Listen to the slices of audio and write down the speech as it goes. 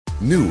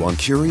New on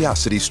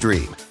Curiosity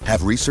Stream.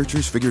 Have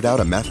researchers figured out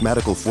a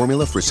mathematical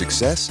formula for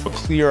success? A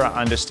clearer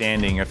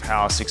understanding of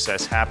how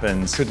success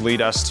happens could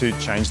lead us to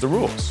change the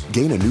rules.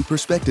 Gain a new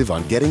perspective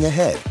on getting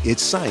ahead.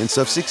 It's Science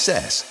of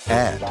Success.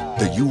 And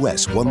the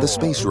U.S. won the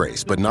space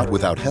race, but not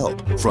without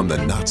help from the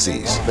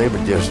Nazis. They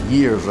were just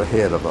years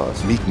ahead of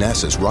us. Meet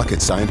NASA's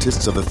rocket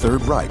scientists of the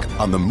Third Reich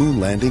on the moon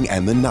landing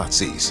and the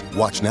Nazis.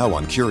 Watch now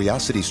on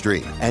Curiosity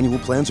Stream. Annual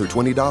plans are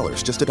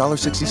 $20, just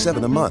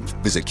 $1.67 a month.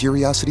 Visit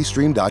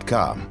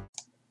curiositystream.com.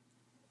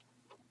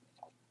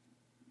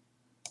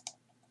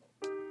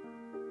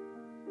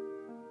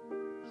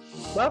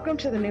 Welcome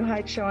to the New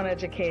Heights Show on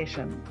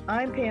Education.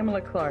 I'm Pamela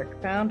Clark,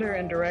 founder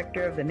and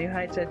director of the New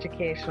Heights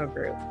Educational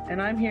Group,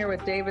 and I'm here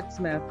with David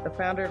Smith, the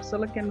founder of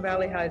Silicon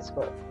Valley High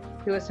School,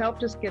 who has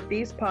helped us get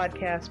these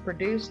podcasts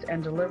produced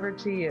and delivered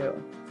to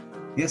you.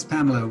 Yes,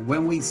 Pamela,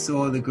 when we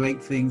saw the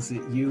great things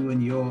that you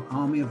and your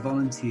army of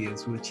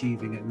volunteers were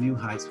achieving at New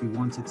Heights, we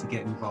wanted to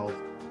get involved.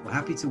 We're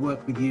happy to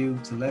work with you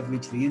to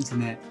leverage the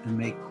internet and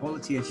make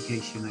quality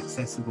education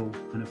accessible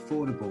and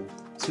affordable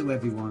to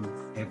everyone,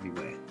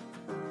 everywhere.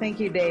 Thank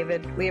you,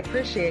 David. We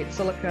appreciate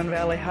Silicon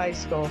Valley High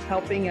School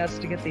helping us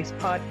to get these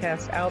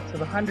podcasts out to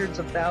the hundreds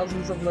of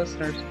thousands of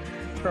listeners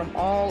from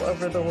all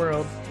over the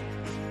world.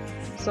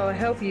 So I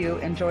hope you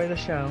enjoy the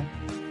show.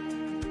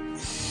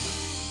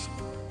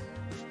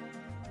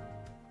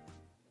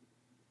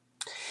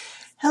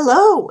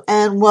 Hello,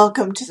 and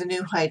welcome to the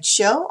New Heights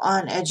Show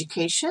on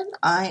Education.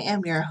 I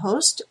am your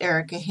host,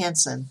 Erika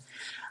Hanson.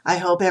 I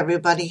hope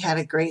everybody had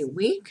a great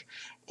week,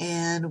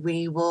 and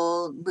we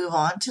will move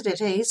on to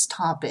today's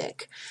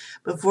topic.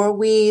 Before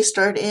we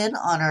start in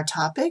on our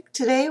topic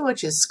today,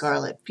 which is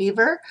scarlet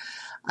fever,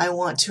 I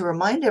want to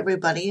remind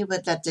everybody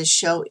that this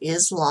show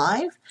is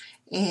live,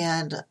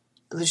 and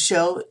the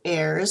show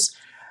airs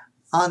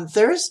on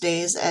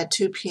Thursdays at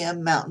 2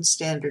 p.m. Mountain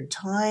Standard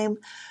Time,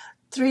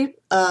 Thursdays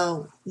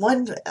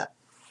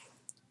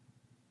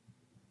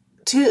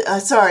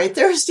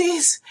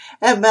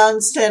at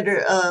Mountain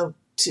Standard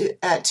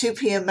at 2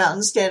 p.m.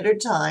 Mountain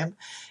Standard Time,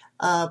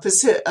 1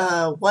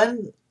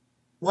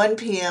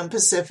 p.m.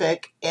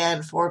 Pacific,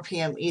 and 4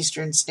 p.m.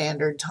 Eastern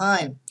Standard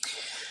Time.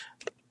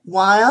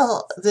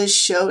 While this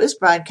show is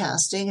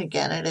broadcasting,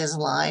 again, it is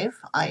live.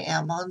 I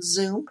am on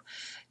Zoom.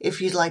 If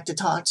you'd like to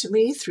talk to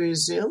me through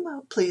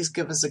Zoom, please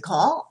give us a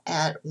call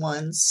at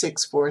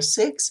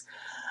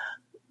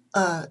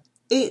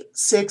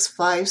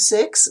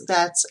 1-646-8656.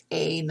 That's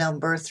a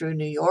number through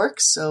New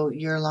York, so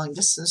your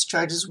long-distance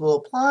charges will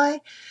apply.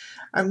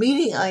 Our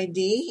meeting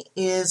ID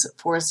is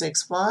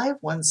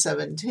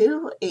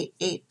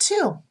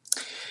 465-172-882.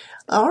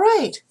 All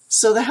right,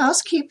 so the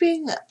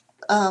housekeeping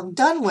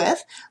done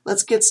with,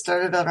 let's get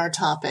started on our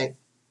topic.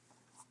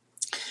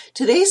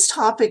 Today's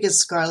topic is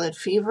scarlet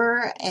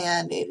fever,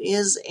 and it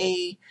is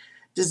a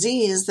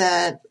disease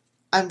that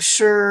I'm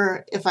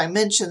sure if I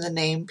mention the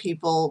name,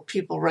 people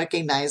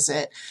recognize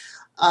it.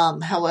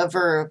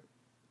 However,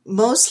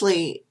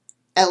 mostly,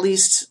 at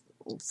least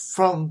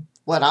from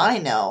what I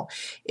know,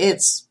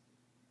 it's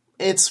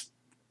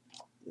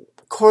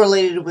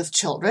correlated with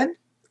children,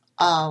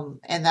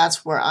 and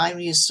that's where I'm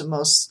used to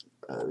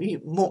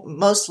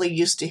mostly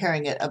used to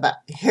hearing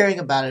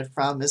about it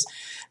from. Is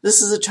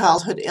this is a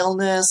childhood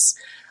illness.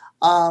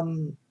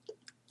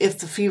 If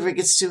the fever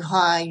gets too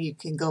high, you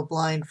can go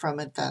blind from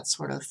it, that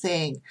sort of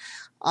thing.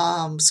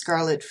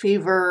 Scarlet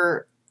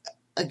fever,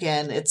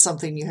 again, it's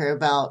something you hear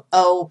about.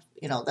 Oh,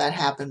 that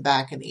happened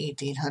back in the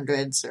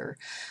 1800s or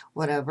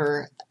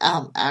whatever.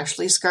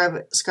 Actually,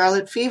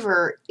 scarlet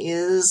fever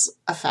is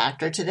a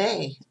factor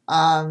today.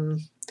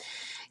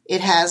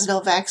 It has no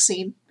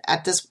vaccine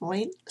at this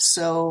point,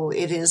 so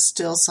it is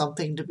still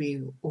something to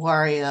be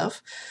wary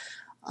of.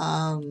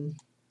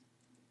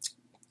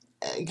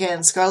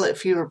 Again, scarlet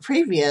fever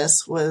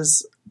previous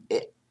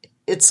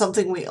it's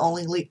something we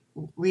only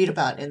read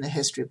about in the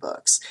history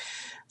books.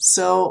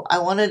 So I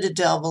wanted to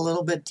delve a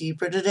little bit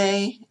deeper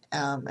today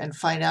and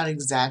find out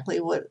exactly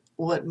what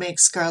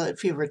makes scarlet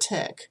fever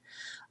tick.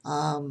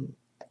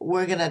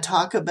 We're going to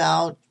talk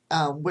about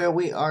where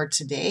we are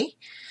today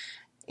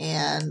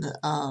and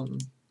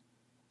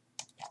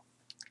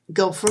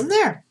go from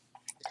there.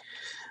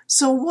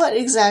 So what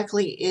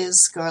exactly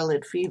is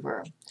scarlet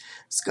fever?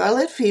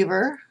 Scarlet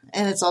fever,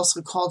 and it's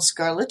also called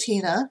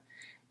scarlatina,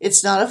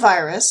 it's not a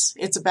virus.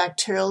 It's a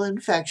bacterial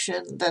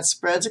infection that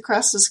spreads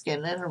across the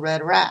skin in a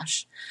red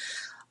rash.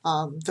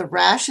 The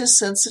rash is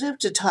sensitive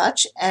to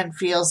touch and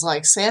feels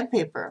like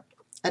sandpaper.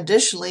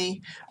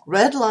 Additionally,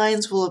 red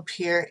lines will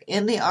appear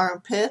in the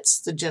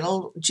armpits, the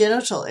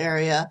genital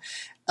area,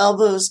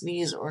 elbows,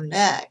 knees, or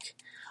neck.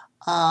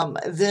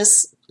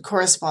 This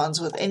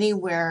corresponds with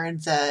anywhere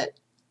that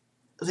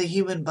the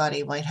human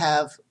body might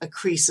have a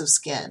crease of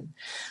skin.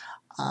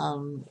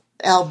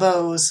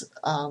 Elbows,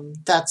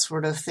 that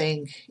sort of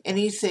thing.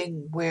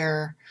 Anything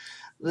where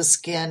the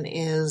skin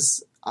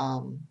is,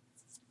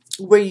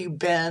 where you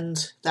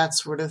bend, that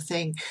sort of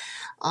thing.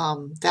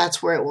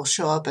 That's where it will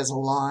show up as a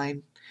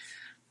line.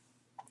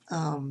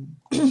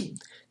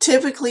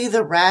 Typically,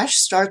 the rash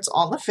starts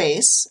on the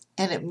face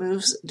and it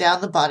moves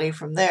down the body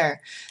from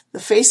there. The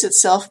face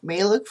itself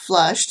may look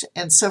flushed,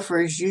 and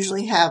sufferers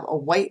usually have a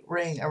white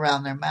ring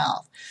around their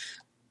mouth.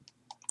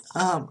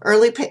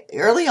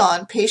 Early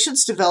on,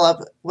 patients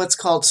develop what's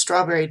called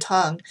strawberry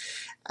tongue,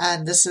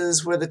 and this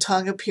is where the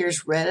tongue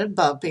appears red and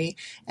bumpy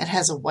and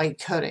has a white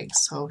coating,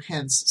 so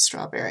hence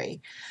strawberry.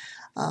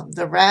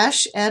 The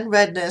rash and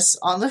redness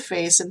on the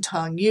face and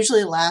tongue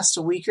usually last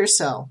a week or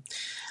so.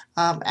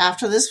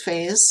 After this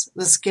phase,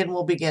 the skin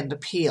will begin to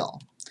peel.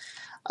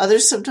 Other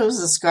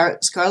symptoms of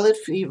scarlet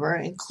fever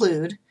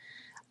include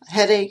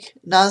headache,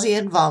 nausea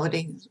and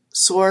vomiting,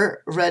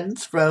 sore reddened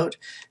throat,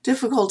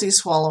 difficulty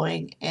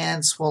swallowing,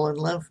 and swollen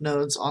lymph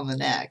nodes on the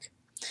neck.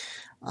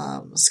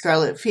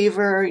 Scarlet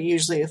fever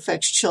usually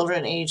affects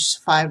children aged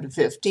 5 to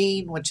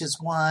 15, which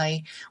is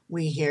why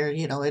we hear,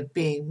 it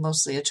being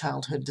mostly a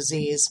childhood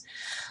disease.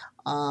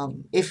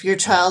 If your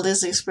child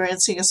is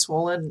experiencing a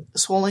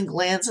swollen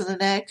glands in the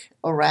neck,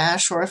 a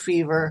rash, or a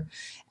fever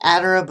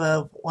at or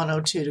above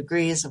 102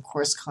 degrees, of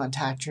course,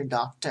 contact your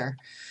doctor.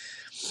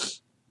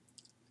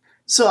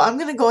 So I'm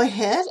going to go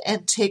ahead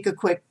and take a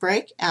quick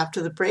break.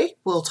 After the break,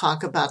 we'll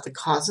talk about the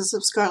causes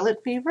of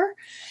scarlet fever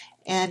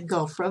and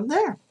go from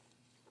there.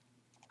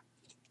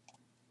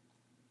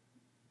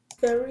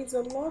 There is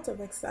a lot of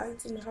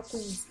exciting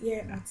happenings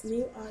here at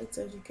New Heights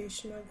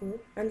Educational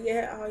Group, and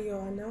here are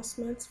your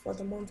announcements for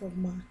the month of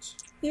March.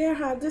 Here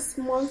are this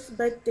month's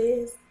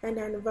birthdays and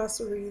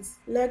anniversaries.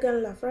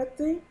 Legan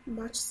Lafferty,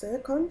 March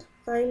 2nd,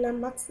 Tyler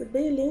Maxi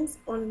Billings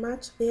on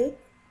March 8th,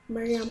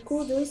 Mariam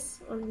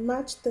Kudus on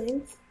March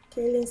 10th,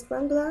 Kaylin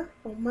Spangler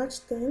on March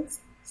 10th,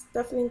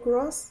 Stephanie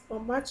Gross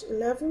on March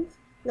 11th,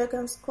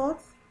 Legan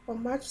Scott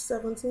on March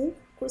 17th,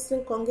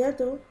 Christine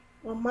Congedo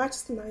on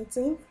March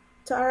 19th,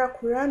 Tara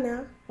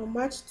Kurana on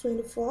March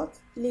 24th,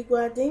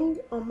 Ligua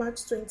Ding on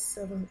March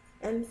 27th.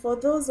 And for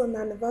those on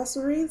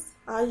anniversaries,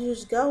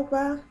 Ayush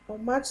Gauba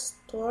on March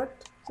 3rd,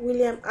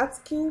 William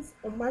Atkins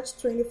on March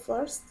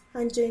 21st,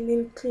 and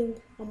Janine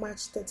Kling on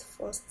March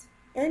 31st.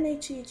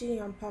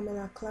 NHEG and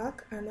Pamela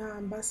Clark are now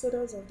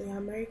ambassadors of the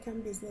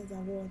American Business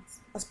Awards.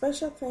 A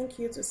special thank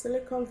you to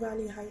Silicon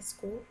Valley High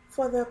School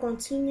for their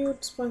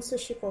continued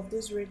sponsorship of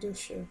this radio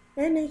show.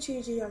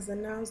 NHEG has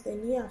announced a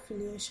new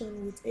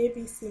affiliation with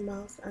ABC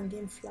Mouse and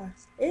Gamefly.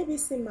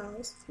 ABC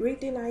Mouse,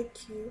 Reading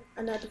IQ,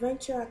 and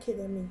Adventure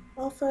Academy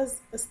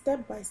offers a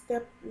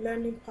step-by-step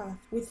learning path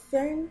with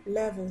 10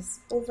 levels,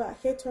 over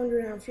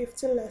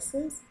 850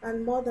 lessons,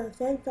 and more than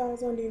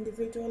 10,000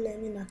 individual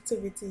learning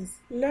activities.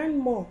 Learn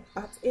more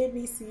at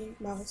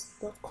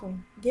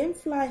abcmouse.com.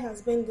 Gamefly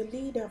has been the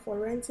leader for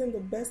renting the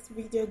best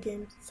video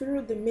games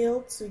through the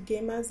mail to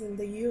gamers in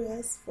the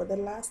US for the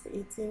last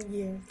 18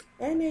 years.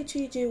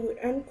 NHEG will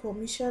earn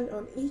commission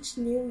on each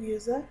new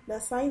user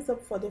that signs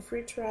up for the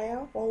free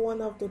trial or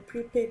one of the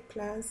prepaid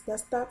plans that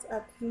starts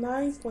at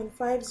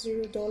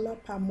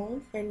 $9.50 per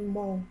month and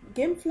more.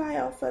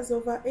 Gamefly offers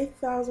over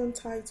 8,000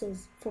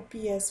 titles for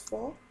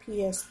PS4,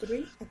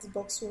 PS3,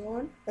 Xbox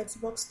One,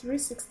 Xbox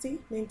 360,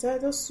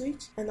 Nintendo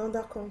Switch, and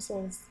other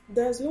consoles.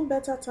 There's no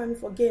better time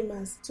for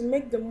gamers to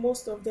make the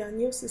most of their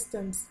new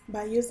systems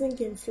by using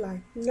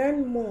Gamefly.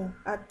 Learn more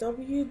at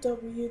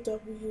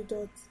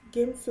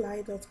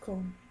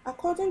www.gamefly.com.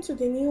 According to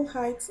the New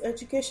Heights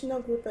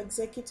Educational Group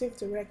Executive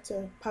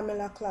Director,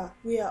 Pamela Clark,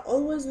 we are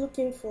always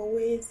looking for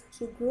ways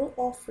to grow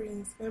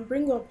offerings and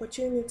bring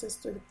opportunities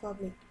to the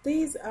public.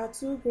 These are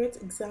two great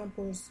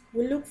examples.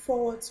 We look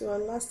forward to a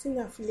lasting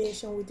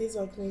affiliation with these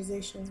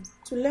organizations.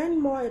 To learn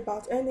more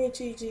about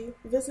NHEG,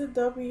 visit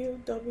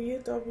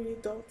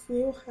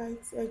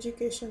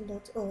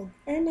www.newheightseducation.org.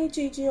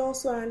 NHEG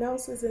also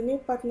announces a new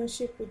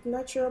partnership with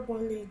Natural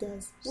Born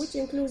Leaders, which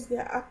includes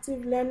their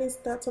Active Learning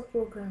Starter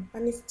Program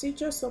and its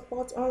teacher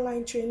support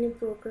online training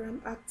program,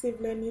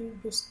 Active Learning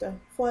Booster.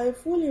 For a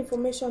full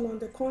information on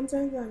the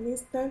content and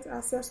instant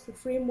access to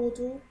free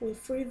module with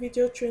free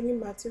video training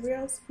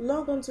materials,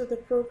 log on to the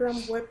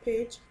program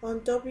webpage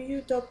on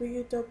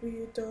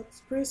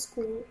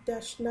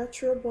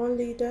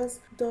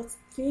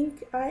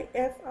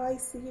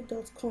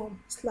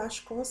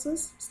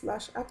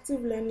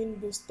www.preschool-naturalbornleaders.thinkific.com/courses/active learning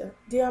booster.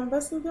 The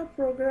Ambassador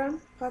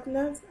Program,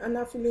 partners, and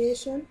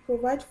affiliation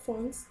provide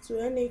funds to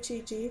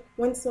NHEG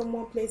when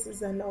someone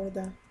places an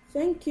order.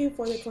 Thank you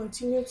for the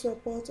continued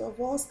support of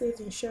Allstate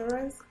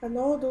Insurance and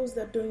all those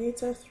that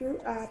donated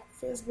through our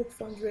Facebook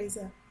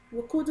fundraiser.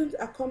 We couldn't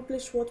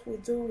accomplish what we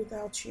do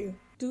without you.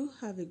 Do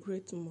have a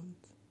great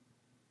month.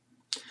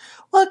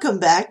 Welcome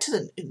back to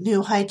the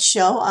New Heights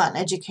Show on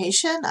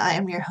Education. I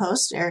am your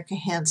host, Erika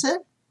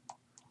Hanson.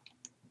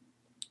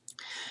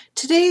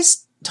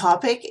 Today's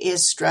topic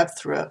is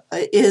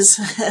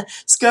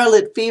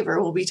scarlet fever.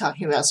 We'll be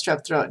talking about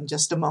strep throat in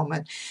just a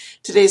moment.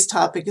 Today's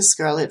topic is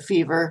scarlet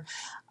fever.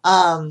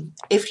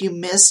 If you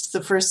missed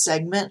the first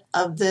segment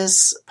of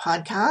this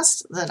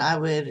podcast, then I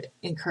would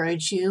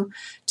encourage you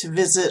to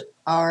visit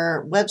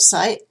our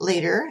website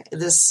later.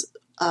 This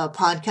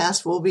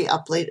podcast will be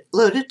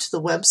uploaded to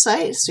the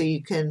website so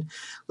you can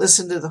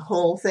listen to the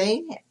whole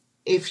thing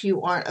if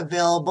you aren't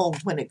available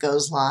when it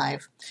goes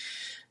live.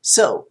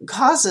 So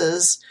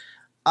causes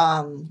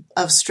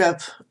of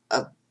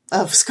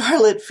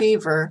scarlet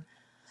fever.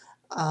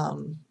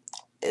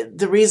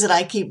 The reason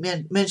I keep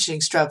mentioning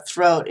strep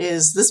throat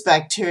is this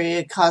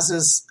bacteria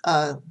causes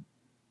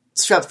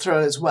strep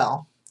throat as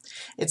well.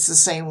 It's the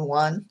same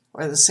one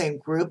or the same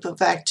group of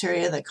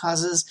bacteria that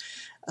causes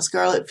a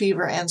scarlet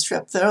fever and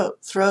strep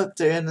throat.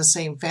 They're in the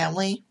same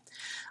family.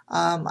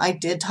 I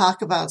did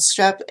talk about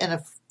strep in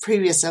a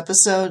previous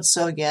episode,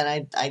 so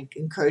again, I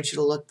encourage you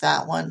to look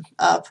that one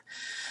up.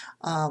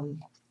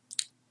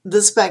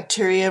 This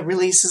bacteria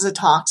releases a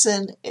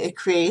toxin. It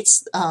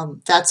creates,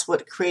 that's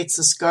what creates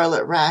the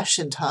scarlet rash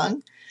and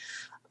tongue.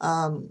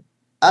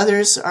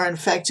 Others are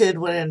infected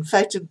when an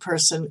infected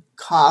person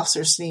coughs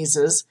or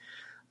sneezes.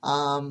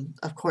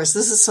 Of course,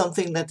 this is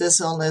something that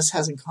this illness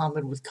has in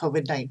common with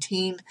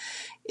COVID-19.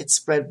 It's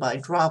spread by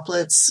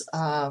droplets,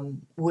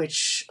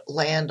 which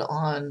land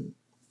on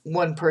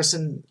one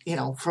person,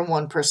 from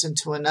one person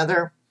to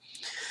another.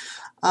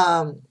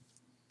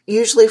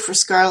 Usually for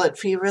scarlet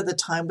fever, the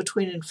time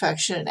between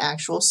infection and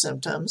actual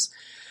symptoms,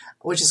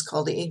 which is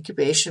called the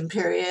incubation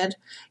period,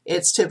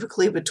 it's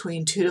typically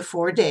between 2 to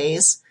 4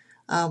 days.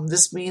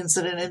 This means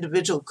that an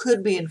individual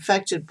could be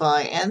infected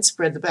by and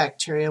spread the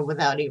bacteria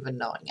without even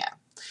knowing it.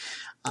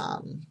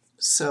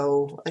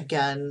 So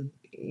again,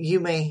 you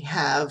may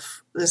have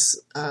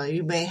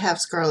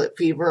scarlet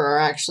fever, or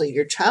actually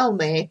your child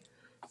may,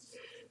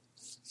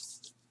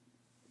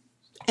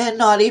 and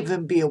not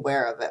even be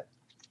aware of it.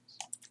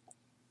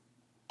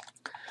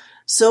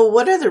 So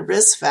what are the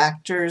risk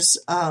factors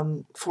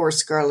for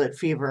scarlet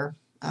fever?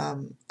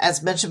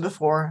 As mentioned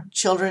before,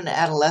 children and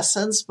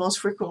adolescents most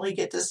frequently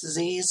get this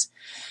disease.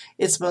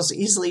 It's most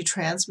easily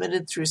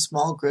transmitted through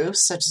small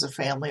groups, such as a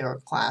family or a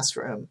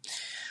classroom.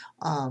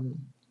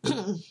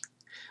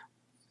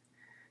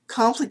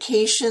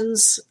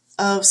 Complications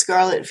of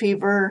scarlet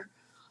fever,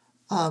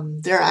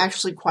 there are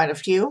actually quite a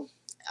few.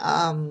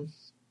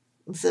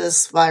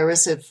 This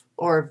virus,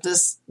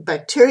 this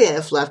bacteria,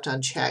 if left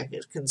unchecked,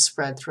 it can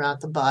spread throughout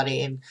the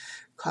body and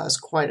cause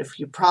quite a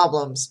few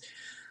problems.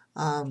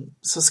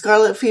 So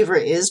scarlet fever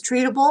is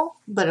treatable,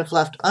 but if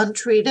left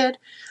untreated,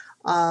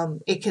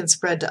 it can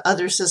spread to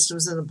other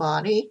systems in the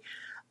body,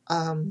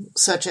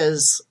 such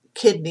as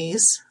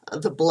kidneys,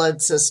 the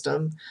blood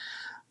system,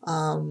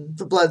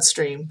 the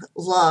bloodstream,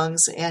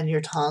 lungs, and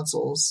your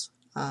tonsils.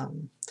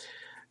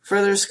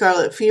 Further,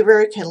 scarlet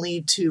fever can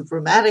lead to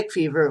rheumatic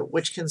fever,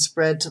 which can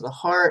spread to the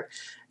heart,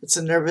 it's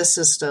the nervous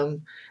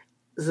system,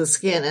 the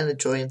skin, and the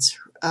joints.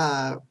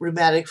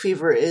 Rheumatic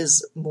fever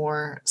is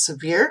more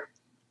severe.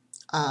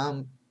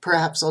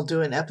 Perhaps I'll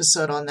do an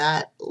episode on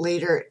that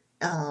later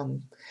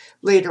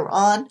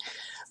on.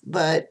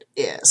 But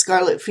yeah,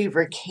 scarlet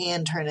fever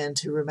can turn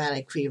into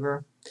rheumatic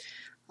fever.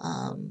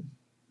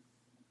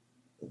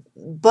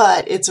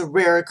 But it's a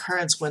rare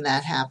occurrence when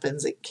that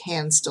happens. It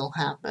can still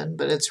happen,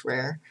 but it's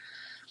rare.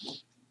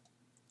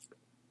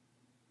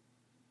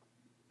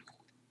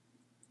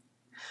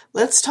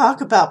 Let's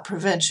talk about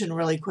prevention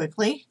really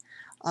quickly.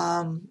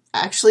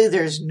 Actually,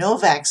 there's no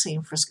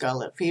vaccine for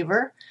scarlet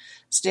fever.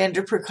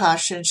 Standard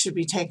precautions should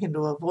be taken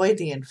to avoid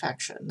the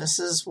infection. This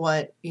is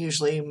what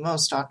usually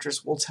most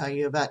doctors will tell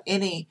you about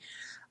any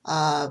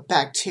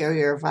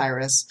bacteria or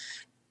virus,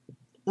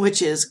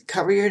 which is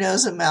cover your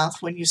nose and mouth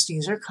when you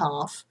sneeze or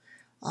cough.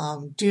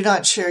 Do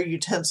not share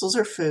utensils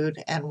or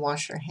food, and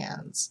wash your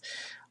hands.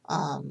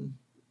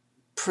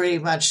 Pretty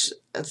much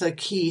the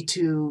key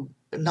to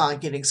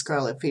not getting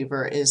scarlet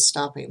fever is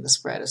stopping the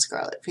spread of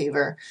scarlet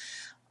fever,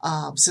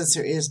 since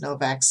there is no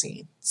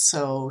vaccine.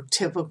 So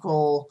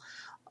typical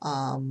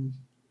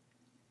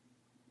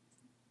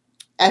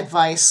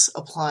advice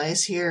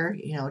applies here.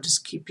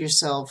 Just keep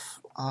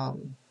yourself,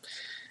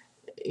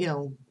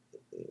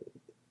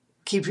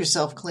 keep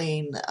yourself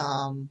clean.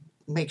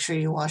 Make sure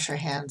you wash your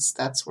hands,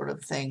 that sort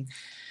of thing.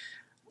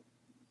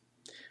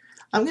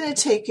 I'm going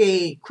to take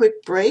a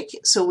quick break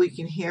so we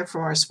can hear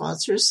from our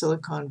sponsors,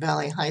 Silicon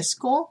Valley High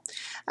School.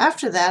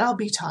 After that, I'll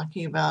be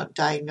talking about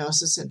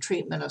diagnosis and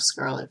treatment of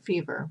scarlet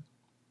fever.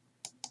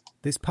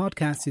 This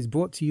podcast is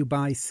brought to you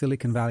by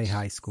Silicon Valley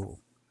High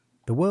School,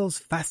 the world's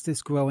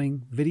fastest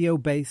growing,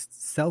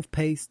 video-based,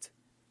 self-paced,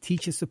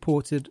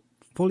 teacher-supported,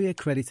 fully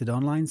accredited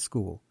online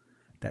school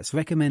that's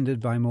recommended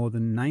by more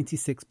than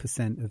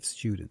 96% of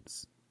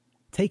students.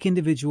 Take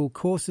individual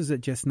courses at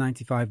just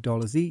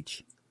 $95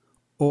 each,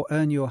 or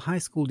earn your high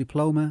school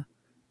diploma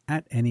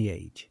at any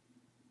age.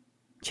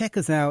 Check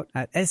us out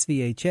at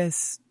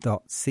svhs.co.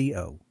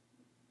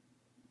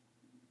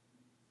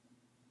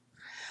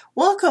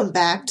 Welcome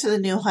back to the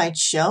New Heights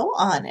Show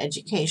on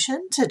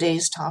education.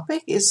 Today's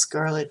topic is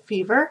scarlet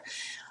fever.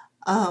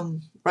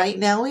 Right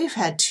now we've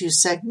had 2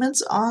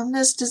 segments on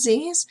this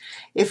disease.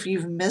 If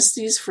you've missed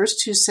these first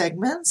 2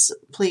 segments,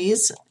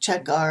 please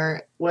check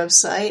our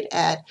website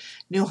at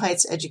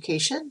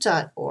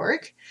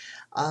newheightseducation.org.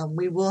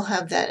 We will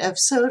have that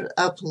episode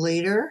up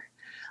later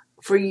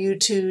for you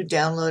to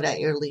download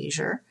at your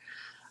leisure.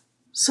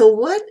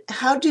 So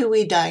how do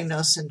we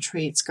diagnose and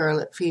treat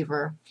scarlet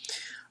fever?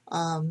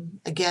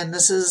 Again,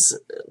 this is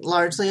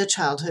largely a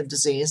childhood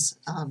disease.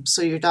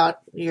 So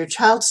your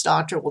child's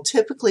doctor will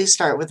typically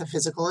start with a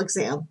physical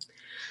exam.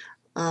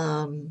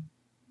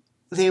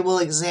 They will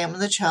examine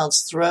the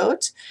child's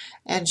throat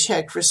and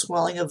check for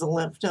swelling of the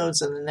lymph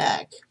nodes in the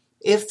neck.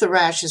 If the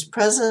rash is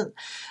present,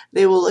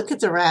 they will look at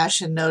the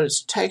rash and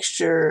notice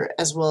texture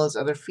as well as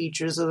other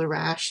features of the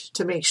rash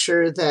to make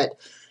sure that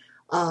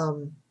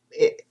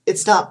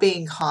it's not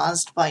being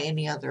caused by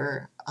any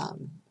other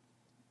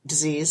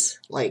disease,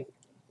 like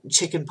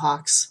chicken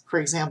pox, for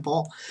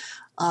example.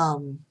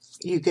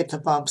 You get the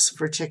bumps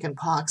for chicken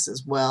pox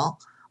as well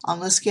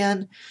on the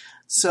skin.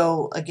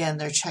 So again,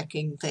 they're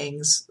checking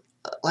things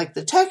like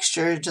the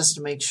texture just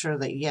to make sure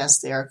that, yes,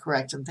 they are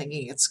correct in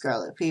thinking it's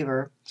scarlet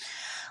fever.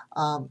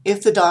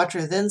 If the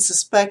doctor then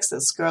suspects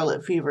that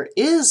scarlet fever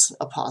is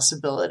a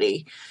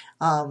possibility,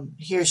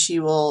 he or she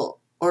will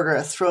order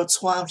a throat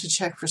swab to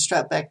check for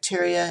strep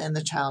bacteria in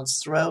the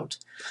child's throat.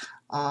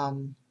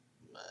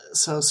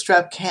 So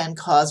strep can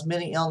cause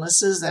many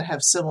illnesses that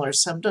have similar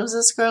symptoms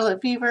as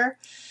scarlet fever,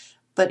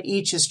 but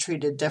each is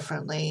treated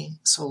differently.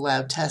 So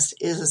lab test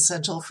is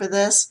essential for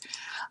this.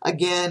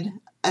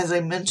 Again, as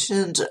I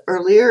mentioned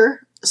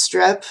earlier, the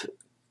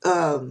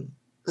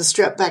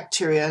strep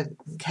bacteria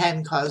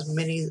can cause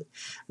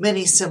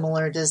many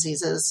similar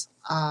diseases.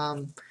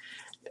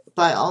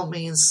 By all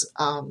means,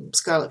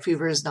 scarlet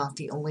fever is not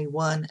the only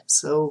one,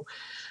 so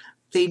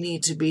they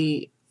need to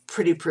be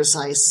pretty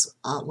precise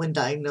when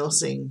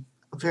diagnosing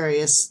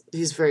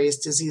these various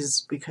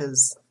diseases,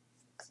 because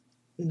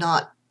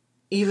not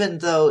even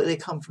though they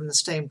come from the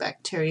same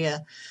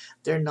bacteria,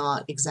 they're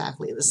not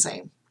exactly the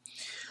same.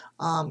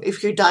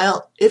 If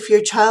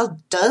your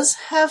child does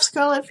have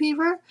scarlet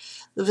fever,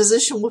 the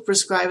physician will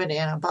prescribe an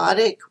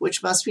antibiotic,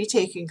 which must be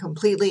taken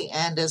completely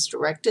and as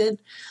directed.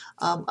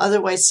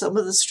 Otherwise, some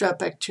of the strep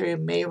bacteria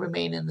may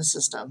remain in the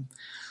system.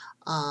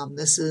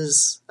 This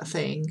is a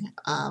thing.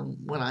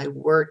 When I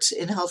worked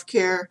in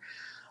healthcare,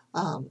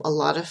 a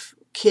lot of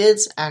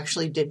kids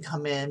actually did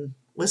come in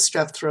with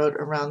strep throat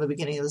around the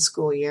beginning of the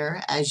school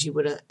year, as you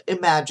would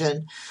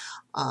imagine.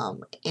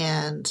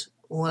 And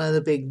one of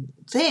the big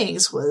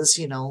things was,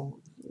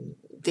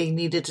 they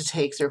needed to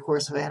take their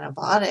course of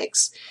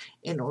antibiotics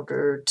in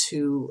order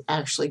to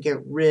actually get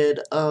rid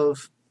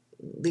of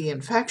the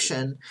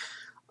infection.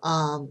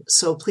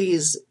 So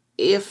please,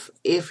 if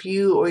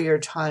you or your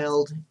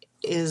child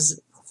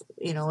is,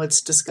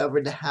 it's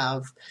discovered to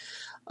have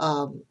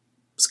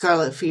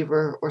scarlet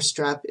fever or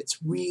strep, it's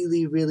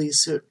really, really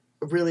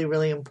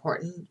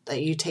important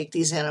that you take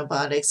these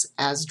antibiotics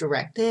as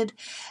directed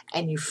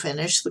and you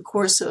finish the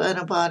course of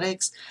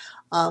antibiotics.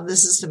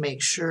 This is to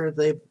make sure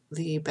the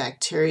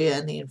bacteria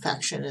and the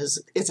infection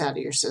is out of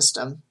your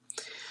system.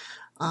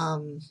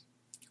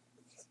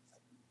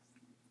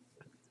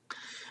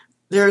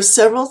 There are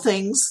several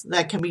things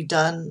that can be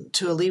done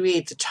to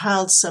alleviate the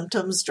child's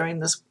symptoms during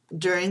this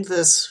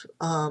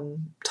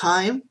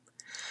time,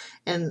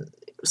 and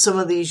some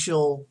of these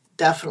you'll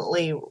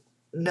definitely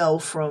know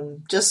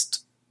from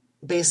just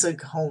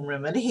basic home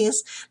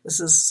remedies.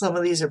 Some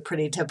of these are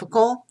pretty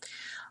typical.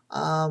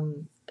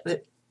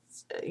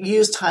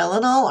 Use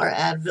Tylenol or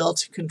Advil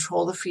to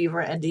control the fever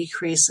and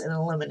decrease and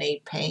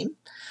eliminate pain.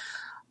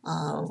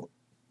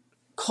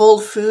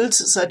 Cold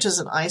foods such as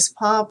an ice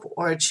pop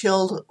or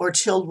chilled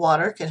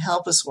water can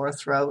help a sore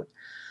throat.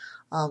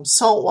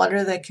 Salt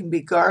water that can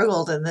be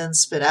gargled and then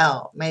spit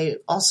out may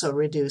also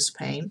reduce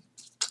pain.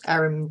 I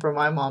remember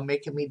my mom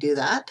making me do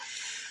that.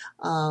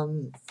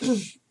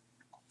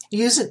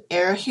 Use an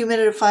air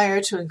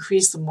humidifier to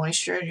increase the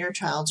moisture in your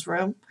child's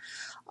room.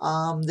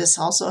 This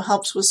also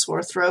helps with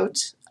sore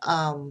throat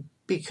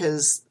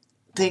because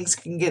things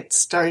can get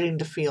starting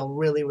to feel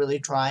really, really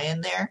dry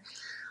in there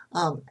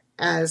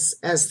as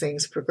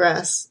things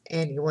progress,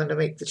 and you want to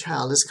make the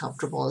child as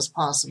comfortable as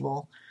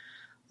possible.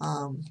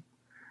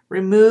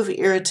 Remove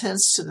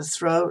irritants to the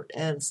throat,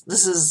 and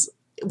this is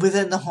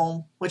within the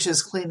home, which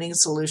is cleaning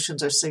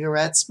solutions or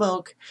cigarette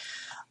smoke.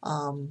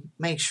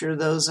 Make sure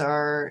those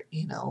are,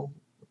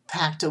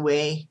 packed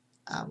away.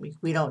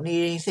 We don't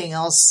need anything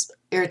else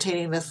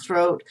irritating the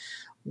throat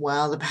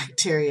while the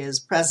bacteria is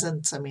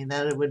present.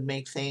 That would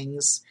make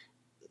things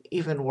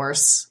even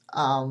worse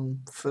for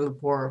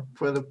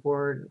the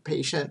poor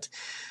patient.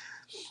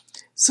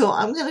 So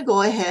I'm going to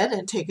go ahead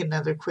and take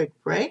another quick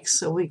break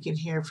so we can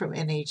hear from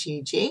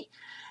NHEG.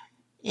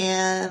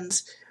 And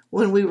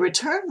when we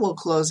return, we'll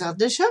close out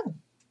the show.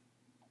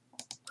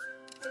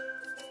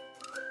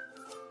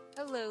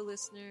 Hello,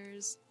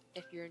 listeners.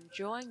 If you're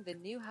enjoying the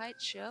New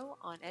Heights show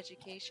on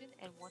education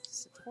and want to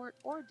support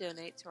or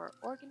donate to our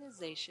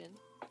organization,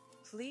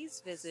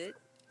 please visit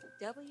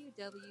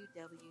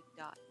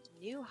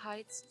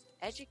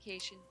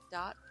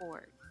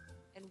www.newheightseducation.org.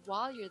 And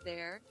while you're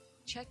there,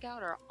 check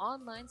out our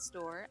online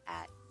store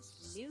at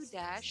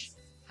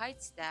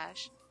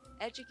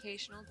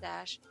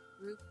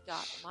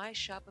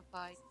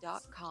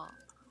new-heights-educational-group.myshopify.com.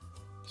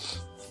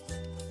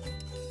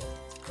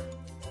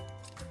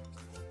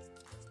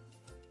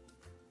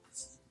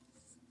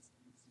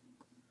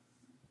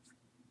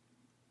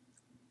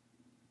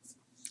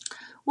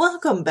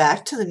 Welcome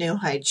back to the New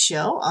Heights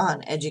Show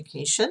on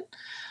education.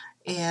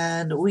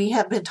 And we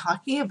have been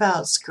talking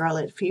about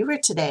scarlet fever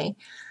today.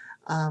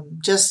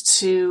 Just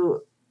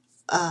to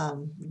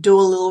do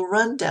a little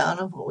rundown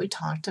of what we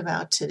talked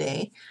about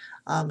today.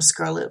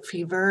 Scarlet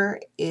fever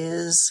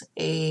is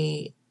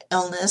a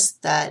illness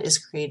that is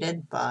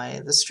created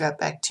by the strep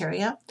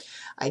bacteria.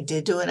 I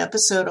did do an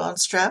episode on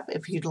strep.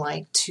 If you'd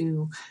like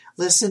to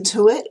listen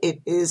to it,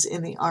 it is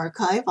in the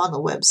archive on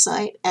the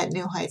website at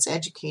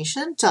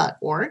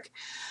newheightseducation.org.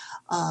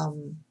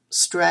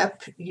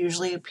 Strep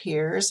usually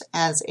appears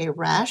as a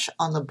rash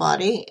on the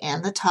body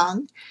and the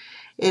tongue.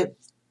 The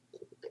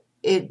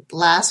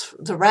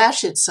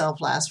rash itself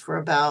lasts for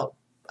about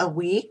a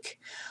week,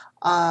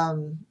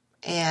 and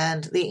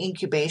the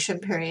incubation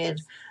period,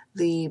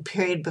 the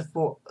period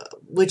before,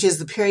 which is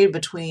the period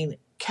between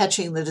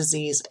catching the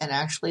disease and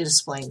actually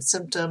displaying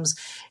symptoms,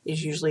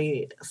 is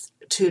usually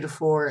 2 to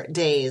 4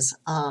 days.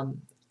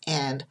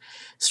 And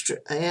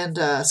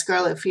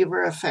scarlet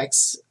fever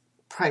affects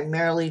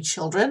primarily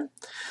children.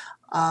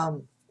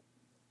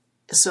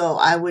 So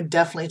I would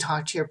definitely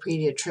talk to your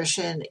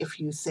pediatrician if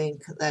you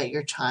think that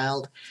your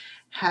child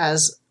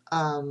has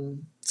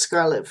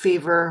scarlet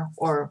fever,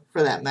 or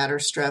for that matter,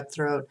 strep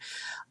throat.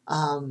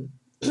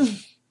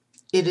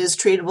 It is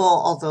treatable,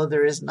 although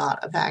there is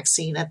not a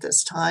vaccine at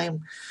this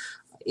time.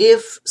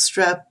 If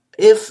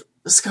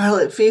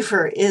scarlet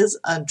fever is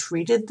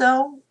untreated,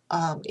 though,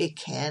 it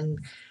can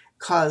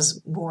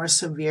cause more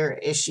severe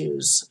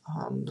issues,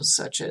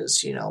 such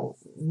as,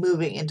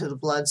 moving into the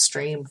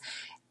bloodstream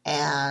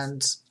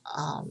and,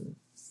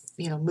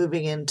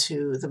 moving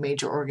into the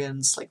major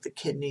organs like the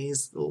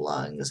kidneys, the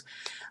lungs,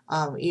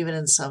 even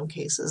in some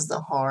cases, the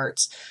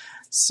heart.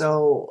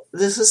 So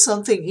this is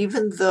something,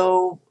 even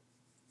though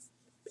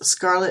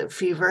scarlet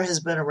fever has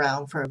been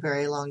around for a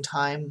very long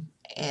time,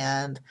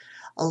 and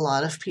a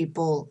lot of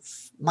people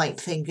might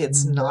think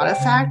it's not a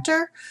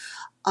factor,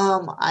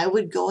 I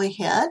would go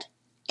ahead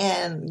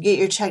and get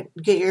your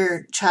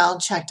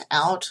child checked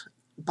out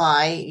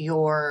by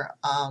your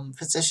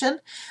physician,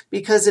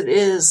 because it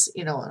is,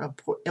 an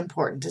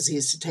important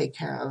disease to take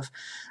care of,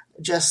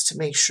 just to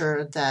make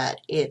sure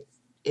that it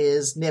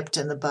is nipped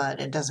in the bud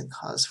and doesn't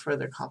cause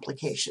further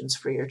complications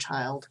for your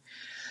child.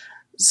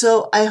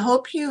 So I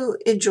hope you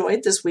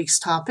enjoyed this week's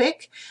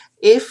topic.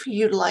 If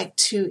you'd like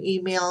to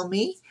email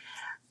me,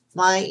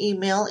 my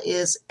email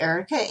is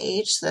Erika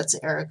H, that's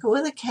Erika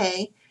with a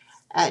K,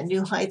 at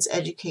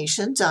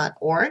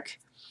newheightseducation.org.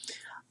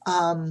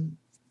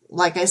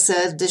 Like I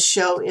said, this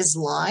show is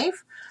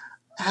live.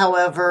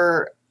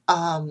 However,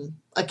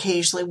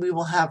 occasionally we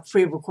will have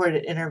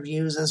pre-recorded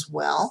interviews as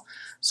well.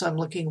 So I'm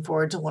looking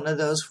forward to one of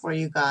those for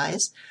you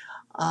guys.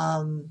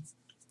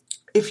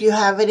 If you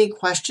have any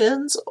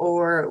questions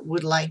or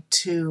would like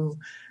to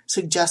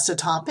suggest a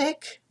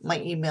topic, my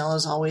email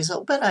is always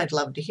open. I'd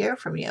love to hear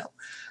from you.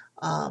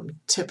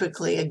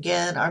 Typically,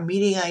 again, our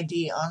meeting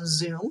ID on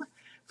Zoom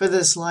for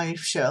this live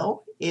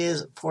show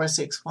is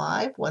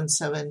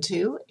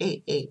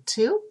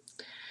 465-172-882.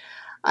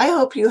 I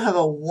hope you have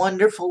a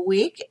wonderful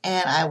week,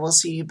 and I will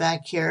see you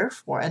back here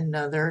for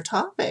another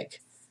topic.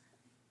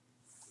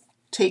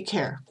 Take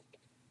care.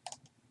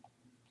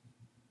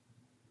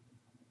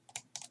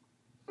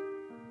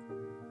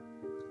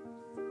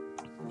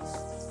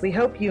 We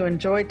hope you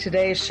enjoyed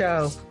today's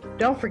show.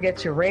 Don't forget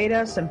to rate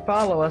us and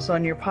follow us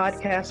on your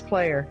podcast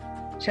player.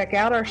 Check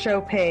out our show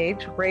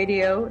page,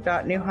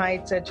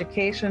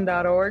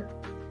 radio.newheightseducation.org,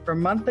 for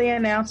monthly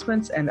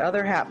announcements and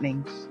other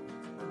happenings.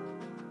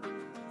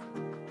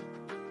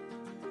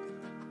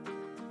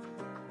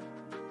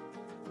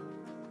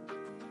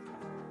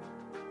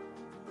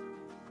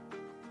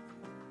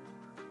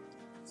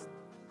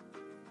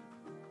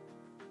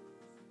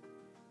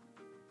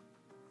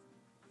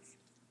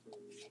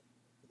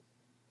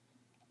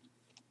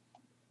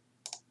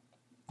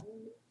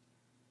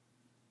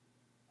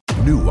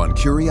 New on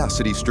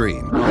Curiosity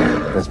Stream.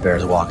 This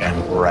bear's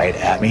walking right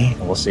at me.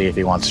 We'll see if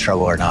he wants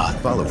trouble or not.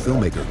 Follow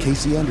filmmaker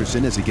Casey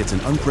Anderson as he gets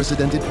an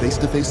unprecedented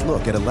face-to-face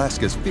look at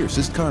Alaska's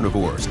fiercest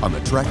carnivores on the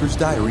Tracker's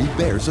Diary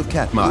Bears of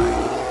Katmai.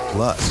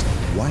 Plus,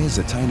 why is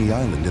a tiny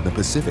island in the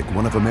Pacific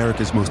one of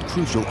America's most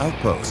crucial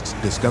outposts?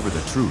 Discover the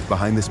truth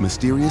behind this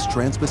mysterious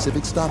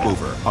trans-Pacific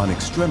stopover on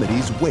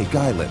Extremities Wake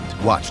Island.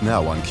 Watch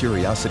now on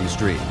Curiosity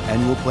Stream.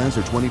 Annual plans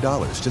are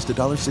 $20, just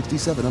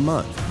 $1.67 a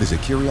month. Visit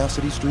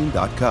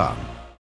curiositystream.com.